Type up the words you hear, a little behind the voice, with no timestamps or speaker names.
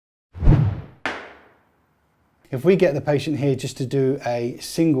if we get the patient here just to do a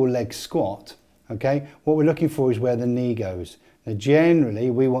single leg squat, okay, what we're looking for is where the knee goes. Now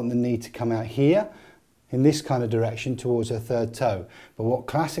generally we want the knee to come out here in this kind of direction towards her third toe, but what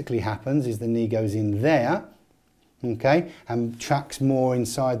classically happens is the knee goes in there, okay, and tracks more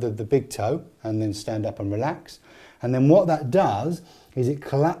inside the big toe, and then stand up and relax. And then what that does is it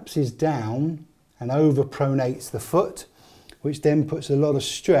collapses down and overpronates the foot, which then puts a lot of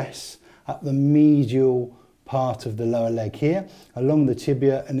stress up the medial part of the lower leg here, along the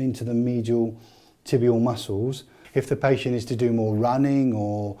tibia and into the medial tibial muscles. If the patient is to do more running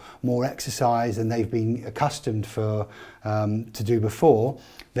or more exercise than they've been accustomed to do before,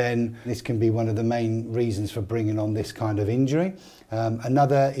 then this can be one of the main reasons for bringing on this kind of injury.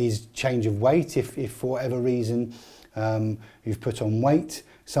 Another is change of weight. If for whatever reason you've put on weight,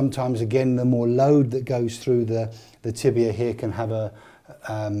 sometimes again the more load that goes through the tibia here can have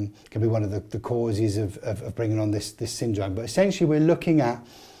can be one of the causes of bringing on this syndrome. But essentially we're looking at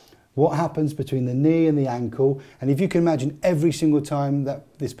what happens between the knee and the ankle, and if you can imagine every single time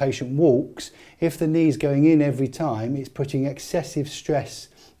that this patient walks, if the knee is going in every time, it's putting excessive stress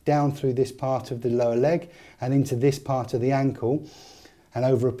down through this part of the lower leg and into this part of the ankle, and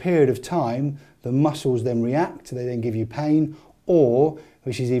over a period of time the muscles then react, they then give you pain, or,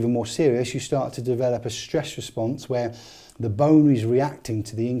 which is even more serious, you start to develop a stress response where the bone is reacting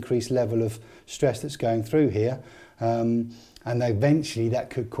to the increased level of stress that's going through here. And eventually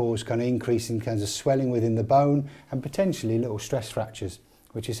that could cause kind of increase in kinds of swelling within the bone and potentially little stress fractures,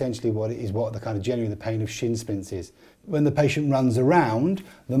 which essentially what the kind of generally the pain of shin splints is. When the patient runs around,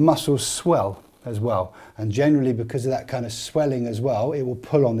 the muscles swell as well, and generally because of that kind of swelling as well, it will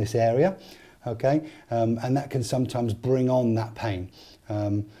pull on this area, okay, and that can sometimes bring on that pain.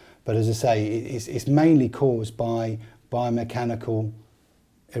 But as I say, it's mainly caused by biomechanical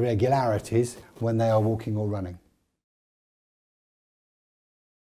irregularities when they are walking or running.